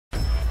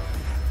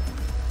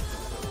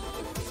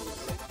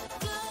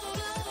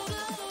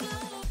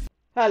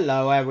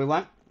Hello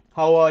everyone,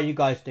 how are you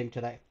guys doing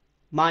today?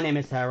 My name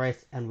is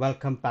Harris and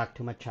welcome back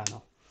to my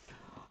channel.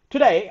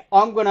 Today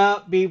I'm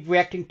gonna be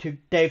reacting to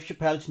Dave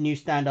Chappelle's new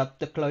stand-up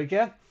The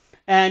Closure,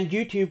 and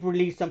YouTube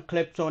released some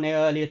clips on it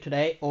earlier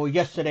today or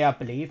yesterday I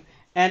believe,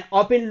 and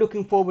I've been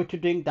looking forward to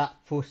doing that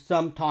for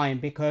some time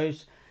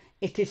because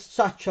it is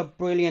such a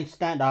brilliant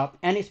stand-up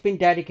and it's been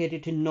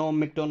dedicated to Norm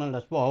Macdonald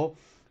as well.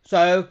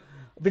 So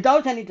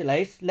without any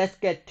delays, let's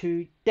get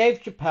to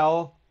Dave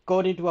Chappelle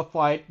got into a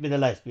fight with a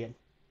lesbian.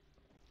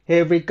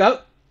 Here we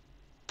go.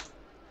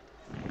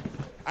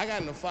 I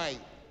got in a fight,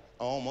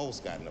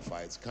 almost got in a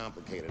fight. It's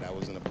complicated. I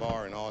was in a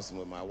bar in Austin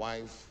with my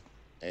wife,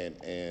 and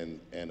it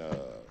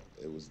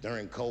was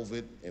during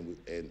COVID,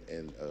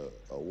 and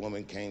a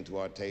woman came to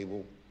our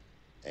table,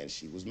 and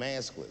she was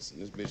maskless.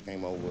 And this bitch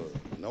came over,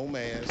 no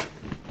mask,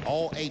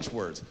 all H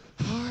words.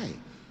 Hi,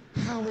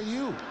 how are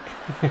you?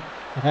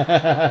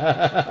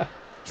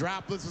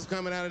 Droplets was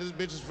coming out of this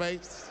bitch's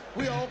face.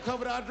 We all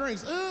covered our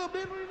drinks. Oh,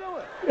 bitch, what are you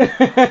doing?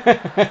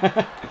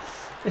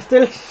 It's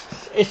still,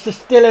 it's a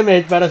still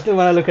image, but I still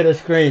want to look at the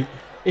screen.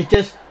 It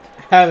just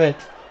have it.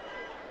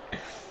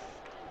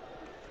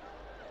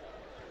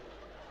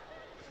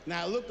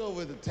 Now I looked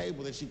over at the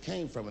table that she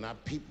came from and I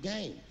peeped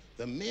game.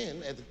 The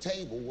men at the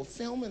table were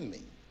filming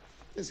me.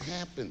 This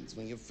happens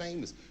when you're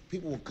famous.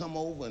 People will come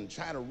over and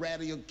try to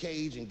rattle your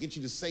cage and get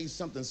you to say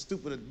something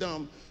stupid or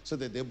dumb so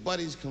that their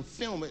buddies can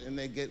film it and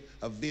they get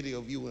a video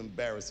of you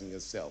embarrassing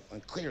yourself.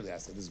 And clearly I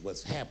said, this is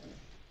what's happening.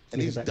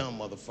 And these dumb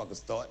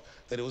motherfuckers thought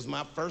that it was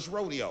my first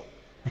rodeo.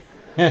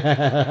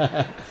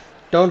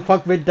 Don't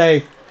fuck with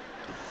Dave.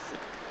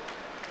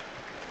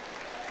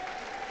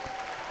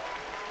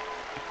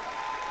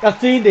 I've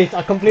seen this.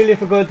 I completely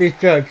forgot these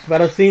jokes,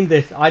 but I've seen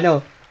this. I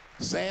know.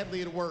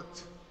 Sadly, it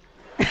worked.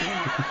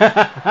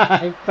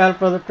 I fell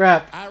for the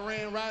trap. I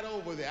ran right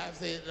over there. I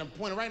said, I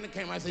pointed right in the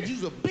camera. I said,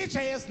 you's a bitch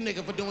ass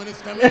nigga for doing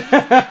this to me.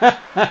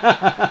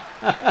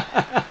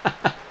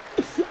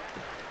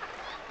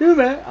 Dude,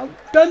 man,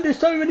 I've done this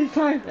so many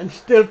times and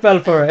still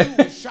fell for it. He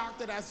was shocked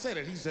that I said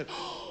it. He said,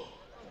 oh.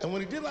 And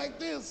when he did like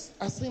this,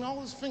 I seen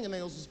all his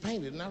fingernails was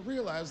painted, and I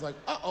realized, like,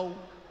 uh-oh.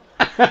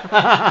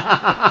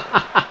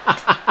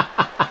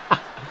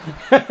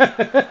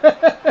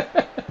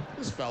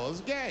 This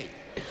fella's gay.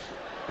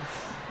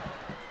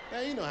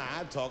 Now, you know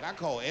how I talk. I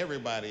call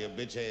everybody a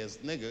bitch-ass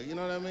nigga, you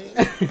know what I mean?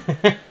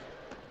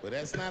 But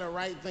that's not a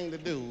right thing to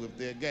do if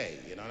they're gay,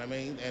 you know what I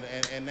mean?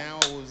 And now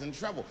I was in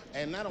trouble.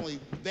 And not only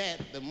that,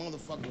 the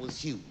motherfucker was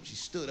huge. He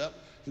stood up.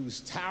 He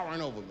was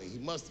towering over me. He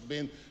must have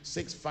been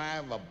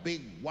 6'5", a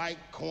big, white,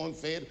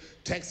 corn-fed,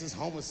 Texas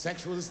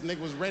homosexual. This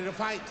nigga was ready to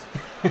fight.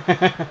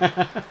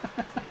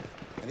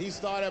 And he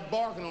started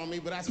barking on me,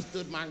 but I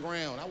stood my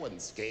ground. I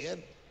wasn't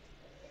scared.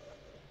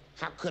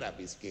 How could I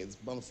be scared? This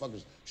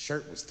motherfucker's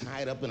shirt was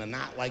tied up in a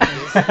knot like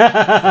this. Let's go,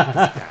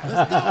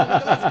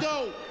 nigga, let's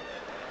go.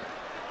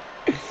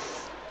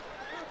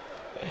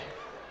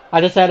 I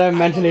just had a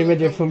mental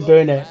image of him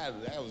doing it. I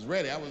was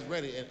ready.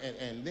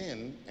 And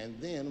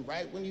then,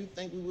 right when you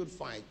think we would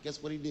fight, guess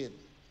what he did?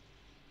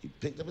 He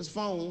picked up his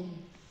phone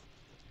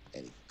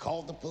and he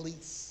called the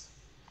police.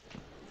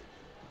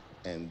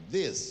 And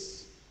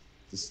this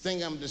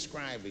thing I'm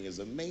describing is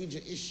a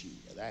major issue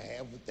that I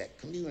have with that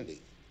community.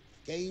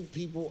 Gay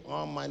people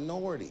are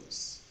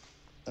minorities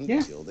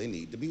until they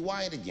need to be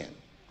white again.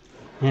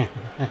 I'm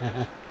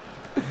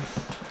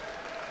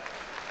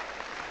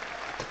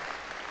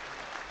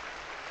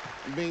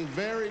being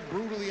very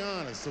brutally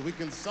honest so we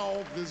can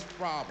solve this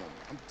problem.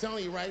 I'm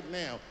telling you right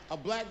now, a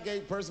black gay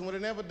person would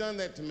have never done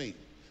that to me.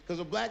 Because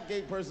a black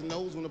gay person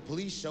knows when the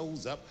police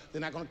shows up,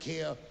 they're not gonna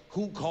care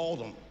who called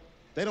them.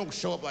 They don't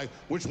show up like,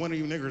 which one of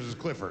you niggers is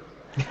Clifford?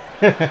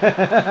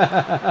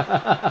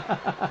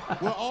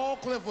 We're all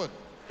Clifford.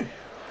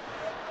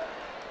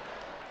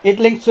 It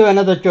links to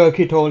another joke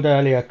you told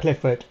earlier,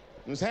 Clifford.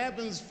 This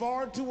happens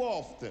far too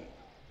often.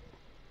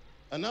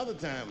 Another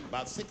time,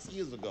 about 6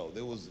 years ago,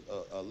 there was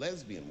a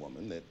lesbian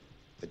woman that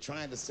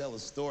tried to sell a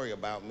story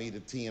about me to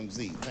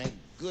TMZ. Thank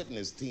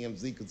goodness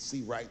TMZ could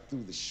see right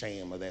through the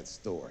sham of that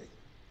story.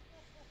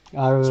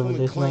 I remember This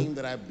woman this one. claimed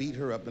that I beat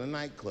her up in a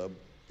nightclub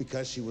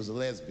because she was a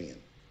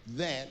lesbian.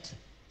 That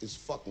is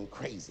fucking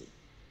crazy.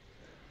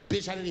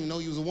 Bitch, I didn't even know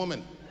you was a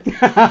woman.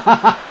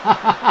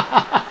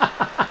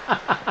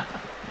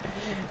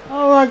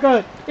 Oh my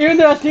god. Even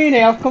though I've seen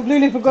it, I've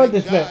completely forgot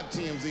this bit. God,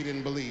 TMZ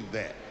didn't believe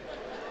that.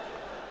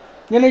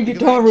 You know, you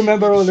don't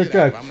remember all the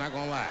jokes. I'm not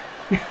gonna lie.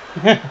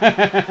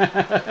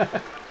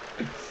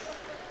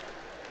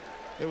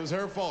 It was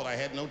her fault. I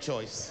had no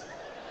choice.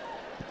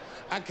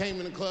 I came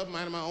in the club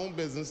minding my own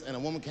business, and a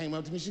woman came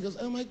up to me. She goes,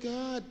 oh my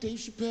God, Dave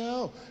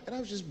Chappelle. And I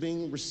was just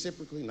being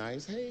reciprocally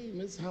nice. Hey,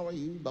 miss, how are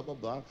you? Blah, blah,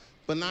 blah.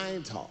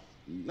 Benign talk,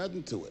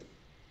 nothing to it.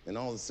 And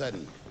all of a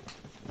sudden,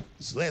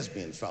 this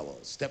lesbian fellow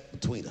stepped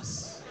between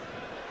us.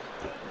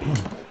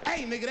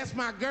 Hey, nigga, that's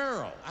my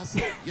girl. I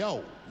said,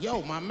 yo,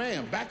 my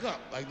man, back up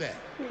like that.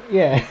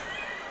 Yeah.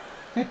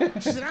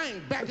 She said, I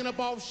ain't backing up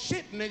off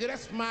shit, nigga.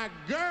 That's my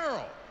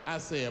girl. I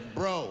said,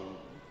 bro,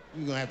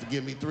 you're gonna have to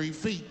give me 3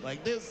 feet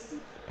like this.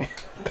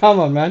 Come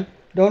on, man.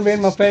 Don't She be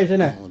in said, my stop face,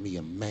 innit? calling me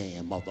a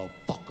man,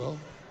 motherfucker.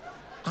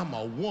 I'm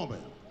a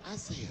woman. I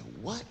said,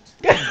 what?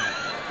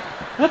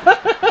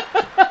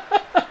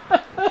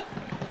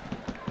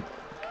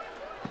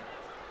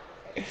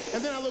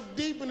 And then I looked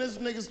deep in this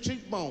nigga's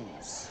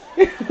cheekbones.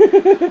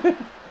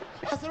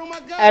 I said, oh my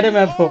God, Adam you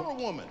Apple. are a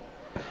woman.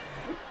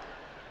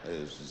 It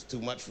was just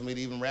too much for me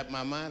to even wrap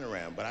my mind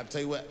around. But I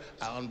tell you what,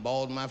 I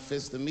unballed my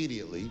fist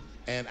immediately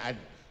and I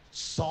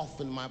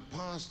softened my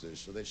posture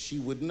so that she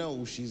would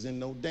know she's in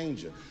no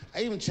danger.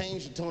 I even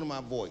changed the tone of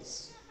my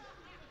voice.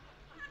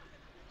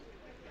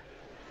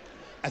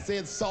 I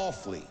said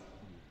softly,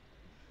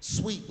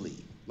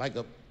 sweetly, like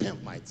a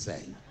pimp might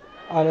say.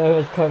 I know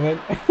it's coming.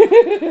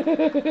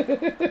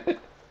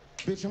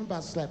 Bitch, I'm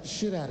about to slap the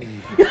shit out of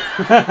you.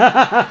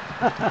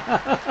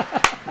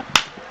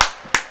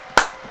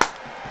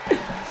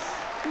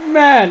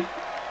 Man.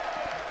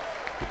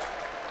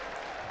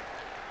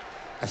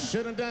 I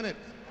should have done it.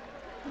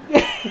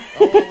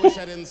 Oh, I wish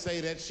I didn't say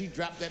that. She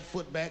dropped that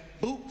foot back.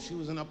 Boop. She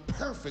was in a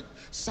perfect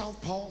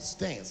southpaw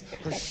stance.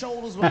 Her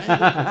shoulders were angled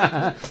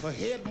correctly. Her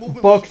head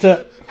movement was Boxer.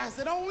 good. I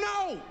said, oh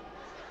no.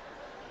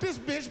 This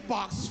bitch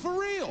boxes for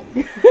real.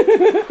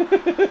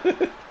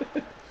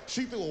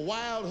 She threw a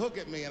wild hook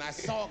at me and I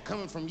saw it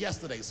coming from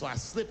yesterday. So I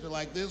slipped it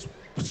like this.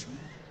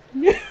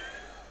 I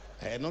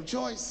had no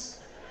choice.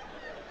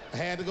 I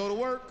had to go to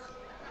work.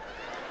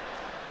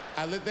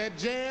 I let that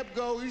jab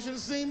go. You should have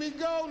seen me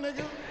go,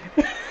 nigga.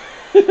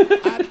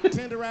 I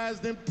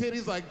tenderized them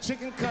titties like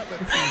chicken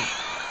cutlets.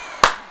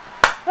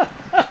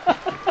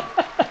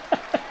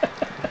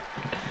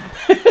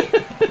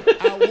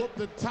 I whooped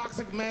the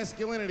toxic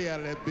masculinity out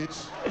of that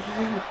bitch.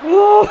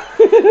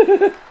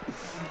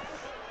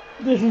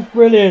 This is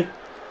brilliant.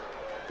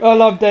 I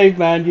love Dave,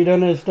 man. You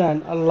don't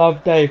understand. I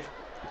love Dave.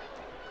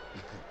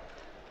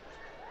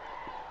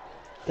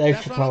 Dave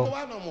That's why I don't go Chappelle.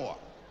 out no more.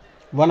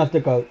 One of the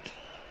GOATs.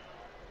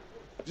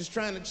 Just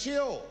trying to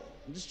chill.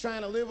 I'm just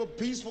trying to live a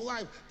peaceful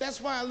life. That's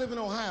why I live in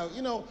Ohio.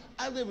 You know,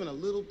 I live in a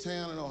little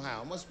town in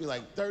Ohio. It must be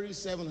like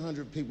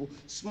 3,700 people.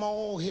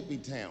 Small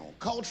hippie town.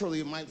 Culturally,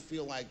 it might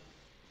feel like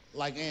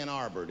Ann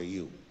Arbor to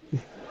you.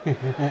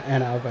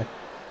 Ann Arbor.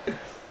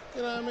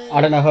 You know what I mean?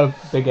 I don't know how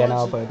big Ann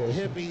Bunch of Arbor is.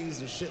 hippies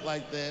and shit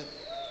like that.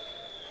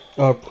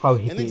 Or how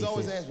And hippie niggas is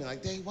always it. ask me,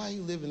 like, Dave, why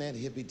you live in that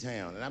hippie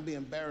town? And I'd be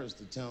embarrassed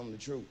to tell them the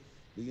truth.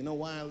 But you know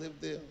why I live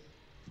there?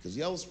 Because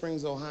Yellow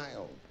Springs,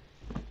 Ohio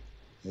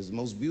has the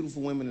most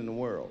beautiful women in the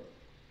world.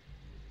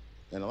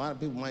 And a lot of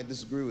people might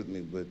disagree with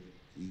me, but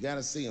you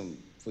gotta see them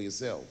for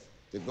yourself.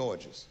 They're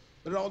gorgeous.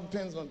 But it all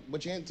depends on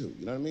what you're into,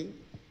 you know what I mean?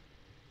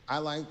 I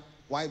like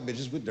white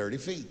bitches with dirty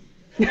feet.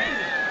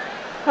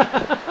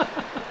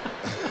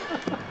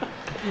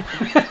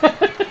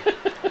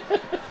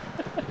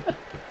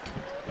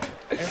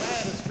 If I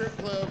had a strip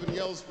club in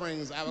Yellow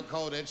Springs, I would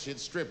call that shit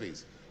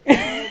strippies. All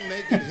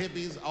naked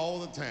hippies all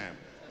the time.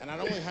 And I'd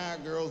only hire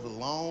girls with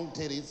long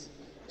titties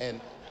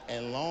and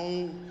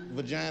long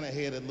vagina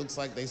hair that looks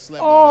like they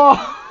slept on it.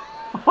 Oh!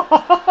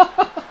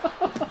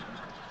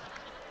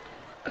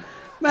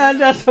 Man,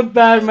 And I that's just a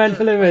bad pile of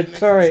mental dirt right image.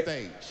 next to the Sorry.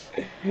 stage.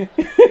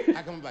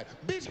 I come like,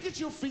 bitch, get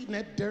your feet in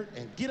that dirt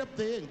and get up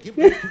there and give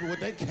those people what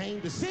they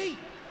came to see.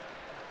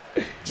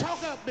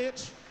 Chalk up,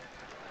 bitch.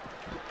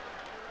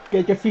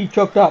 Get your feet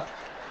choked up.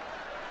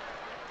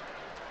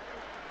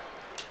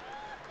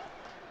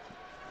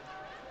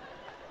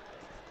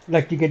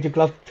 Like you get your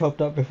gloves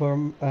chopped up before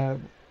A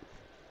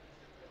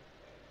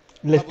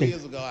couple lifting.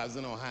 years ago, I was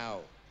in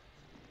Ohio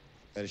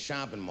at a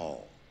shopping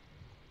mall.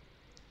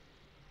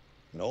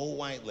 An old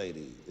white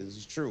lady, this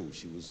is true,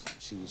 she was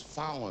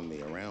following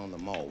me around the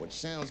mall, which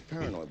sounds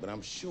paranoid, but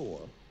I'm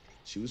sure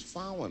she was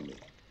following me.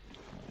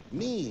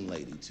 Mean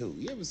lady, too.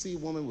 You ever see a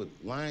woman with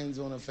lines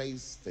on her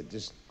face that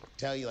just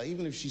tell you, like,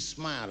 even if she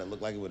smiled, it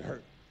looked like it would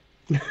hurt?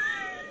 The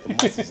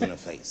muscles in her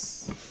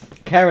face.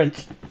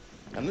 Karens.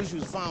 I knew she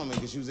was following me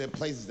because she was at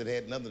places that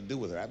had nothing to do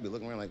with her. I'd be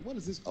looking around like, what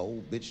is this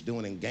old bitch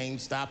doing in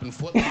GameStop and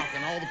Foot Locker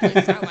and all the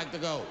places I like to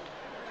go?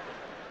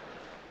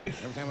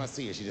 Every time I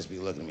see her, she'd just be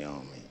looking at me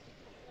on me.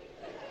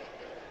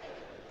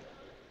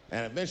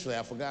 And eventually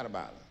I forgot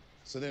about her.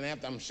 So then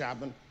after I'm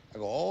shopping, I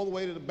go all the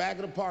way to the back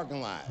of the parking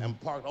lot. I'm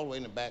parked all the way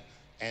in the back.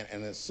 And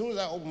as soon as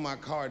I open my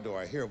car door,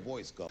 I hear a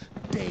voice go,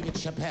 David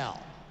Chappelle.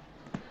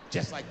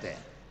 Just like that.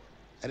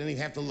 I didn't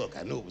even have to look.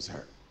 I knew it was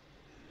her.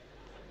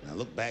 And I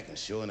looked back and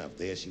sure enough,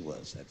 there she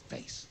was, that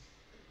face.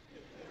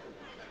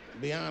 To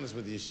be honest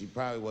with you, she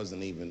probably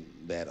wasn't even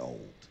that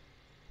old.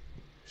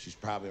 She's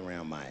probably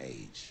around my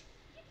age.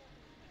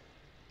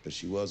 But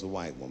she was a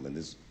white woman.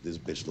 This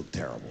bitch looked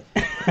terrible.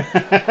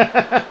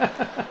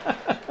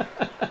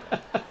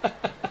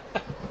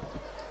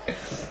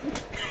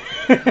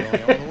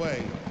 Going all the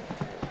way.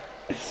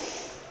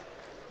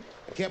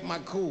 I kept my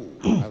cool.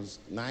 I was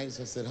nice.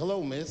 I said,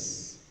 hello,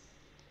 miss.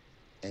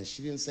 And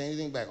she didn't say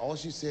anything back. All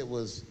she said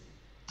was,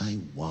 I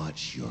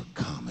watch your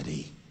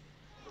comedy.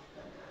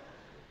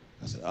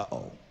 I said,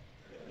 uh-oh.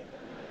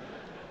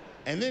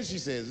 And then she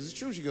says, it's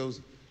true. She goes,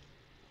 it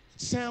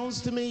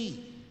sounds to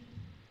me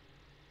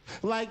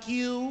like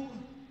you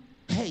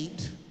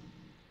hate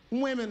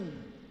women.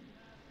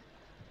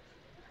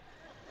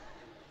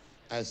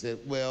 I said,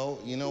 well,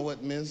 you know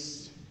what,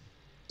 miss?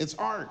 It's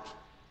art.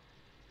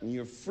 And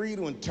you're free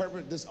to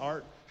interpret this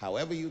art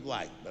however you'd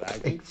like. But I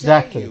can tell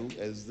Exactly. you,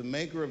 as the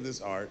maker of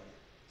this art,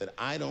 that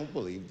I don't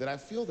believe that I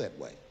feel that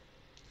way.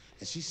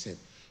 And she said,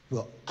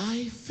 well,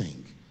 I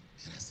think.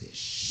 And I said,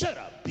 shut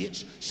up,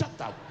 bitch. Shut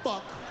the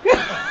fuck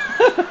up.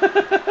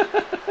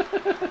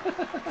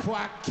 Before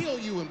I kill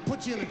you and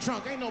put you in the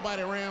trunk. Ain't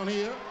nobody around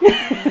here.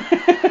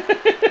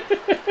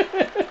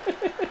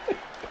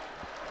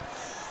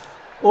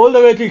 All the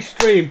way to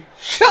extreme.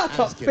 Shut I'm up,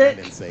 just kidding. I bitch.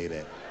 didn't say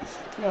that.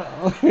 No,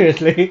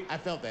 obviously. I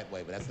felt that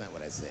way, but that's not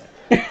what I said.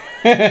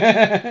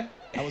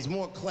 I was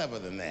more clever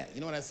than that.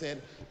 You know what I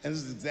said? And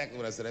this is exactly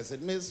what I said. I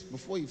said, Miss,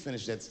 before you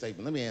finish that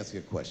statement, let me ask you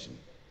a question.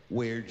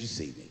 Where'd you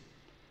see me?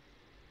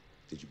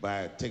 Did you buy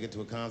a ticket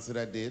to a concert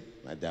I did?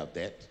 I doubt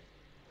that.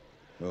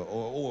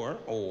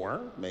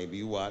 Or maybe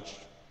you watched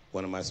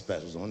one of my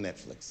specials on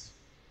Netflix.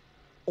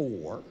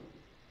 Or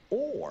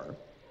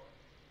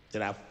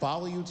did I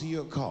follow you to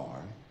your car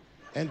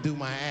and do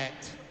my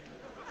act?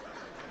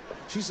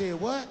 She said,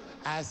 what?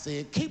 I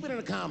said, keep it in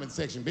the comment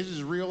section, bitch. This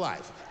is real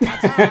life.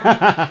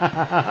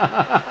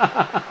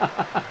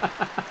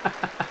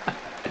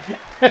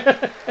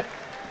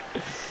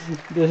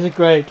 This is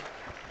great.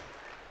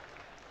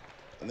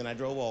 And then I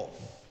drove off.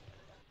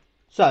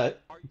 So,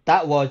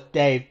 that was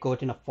Dave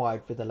got in a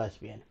fight with a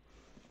lesbian.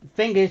 The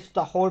thing is,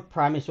 the whole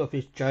premise of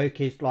his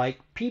joke is like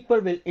people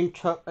will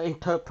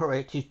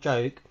interpret his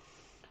joke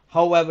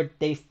however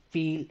they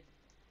feel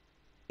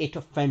it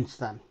offends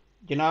them.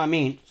 You know what I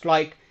mean? It's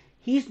like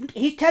he's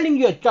telling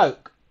you a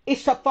joke.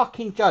 It's a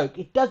fucking joke.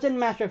 It doesn't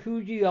matter who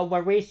you are,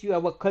 what race you are,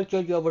 what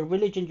culture you are, what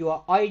religion you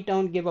are. I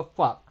don't give a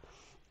fuck.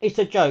 It's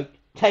a joke.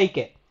 Take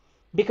it.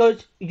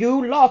 Because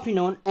you laughing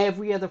on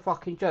every other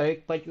fucking joke,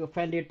 but you're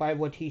offended by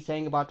what he's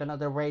saying about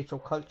another race or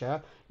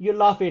culture. You're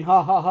laughing,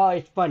 ha ha ha,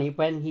 it's funny.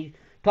 When he's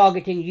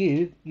targeting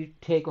you, you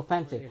take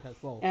offensive.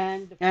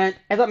 And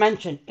as I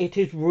mentioned, it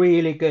is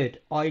really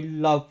good. I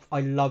love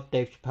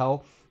Dave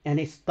Chappelle, and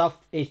his stuff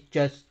is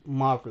just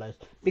marvelous.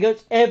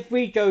 Because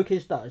every joke he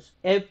does,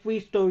 every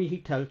story he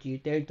tells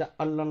you, there's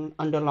an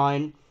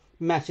underlying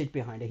message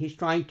behind it. He's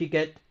trying to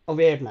get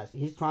awareness.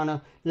 He's trying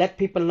to let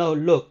people know,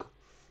 look,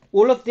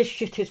 all of this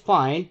shit is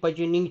fine, but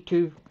you need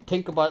to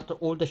think about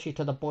all the shit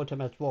at the bottom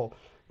as well.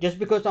 Just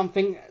because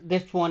something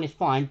this one is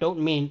fine, don't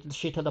mean the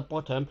shit at the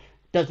bottom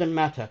doesn't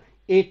matter.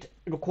 It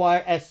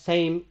requires a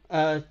same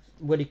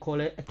what do you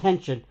call it,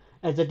 attention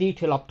as the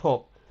detail up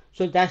top.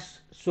 So that's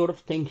sort of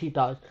thing he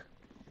does,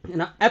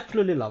 and I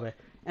absolutely love it.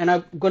 And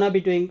I'm gonna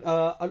be doing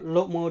a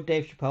lot more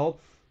Dave Chappelle.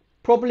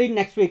 Probably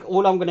next week,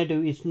 all I'm gonna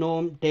do is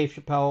Norm, Dave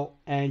Chappelle,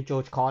 and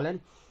George Carlin.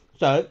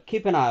 So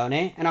keep an eye on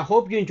it, and I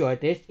hope you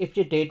enjoyed this. If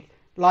you did,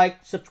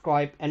 like,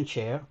 subscribe, and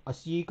share. I'll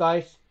see you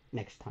guys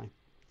next time.